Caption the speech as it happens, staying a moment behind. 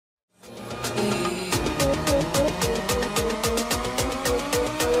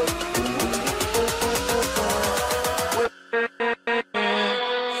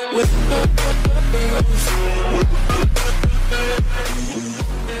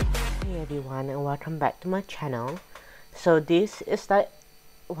everyone, and welcome back to my channel. So this is like,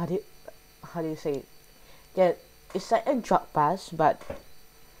 how do you say it? Yeah, it's like a drug bust, but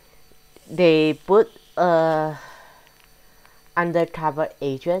they put a undercover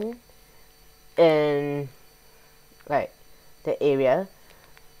agent in like the area,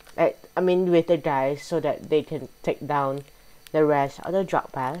 with the guys, so that they can take down the rest of the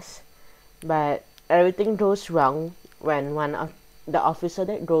drug bust. But everything goes wrong when one of the officer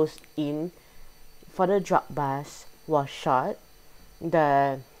that goes in for the drug bust was shot.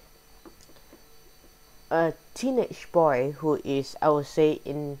 The teenage boy, who is, I would say,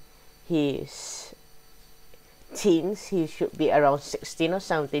 in his teens, he should be around 16 or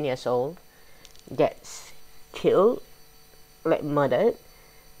 17 years old, gets killed, like murdered,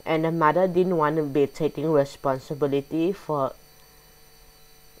 and the mother didn't want to be taking responsibility for,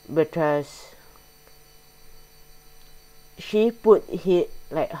 because she put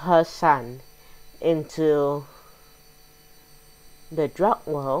her son into the drug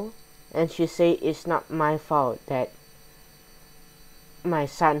world, and she say it's not my fault that my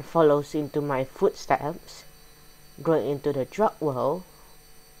son follows into my footsteps, going into the drug world,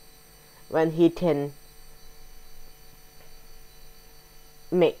 when he can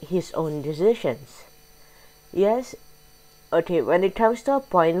make his own decisions. Yes, okay, when it comes to a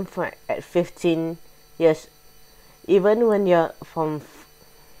point at 15 years, even when you're from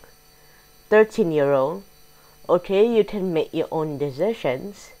 13-year-old, okay, you can make your own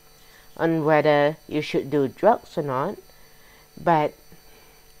decisions on whether you should do drugs or not, but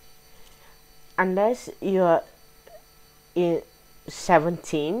unless you're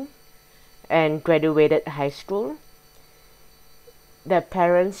 17 and graduated high school, the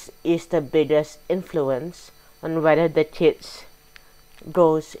parents is the biggest influence on whether the kids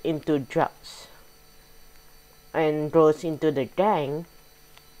goes into drugs and goes into the gang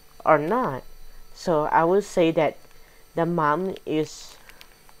or not. So I would say that the mom is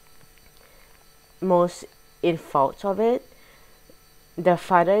most in fault of it. The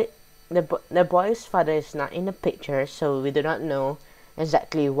father, the boy's father, is not in the picture, so we do not know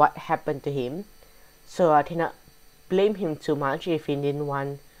exactly what happened to him. So I cannot blame him too much if he didn't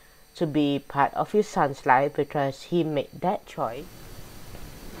want to be part of his son's life, because he made that choice.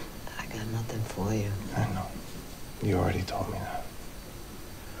 I got nothing for you. I know. You already told me that.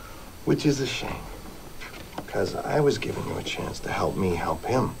 Which is a shame, because I was giving you a chance to help me help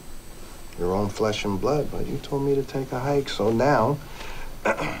him. Your own flesh and blood, but you told me to take a hike, so now,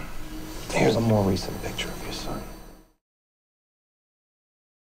 here's a more recent picture of your son.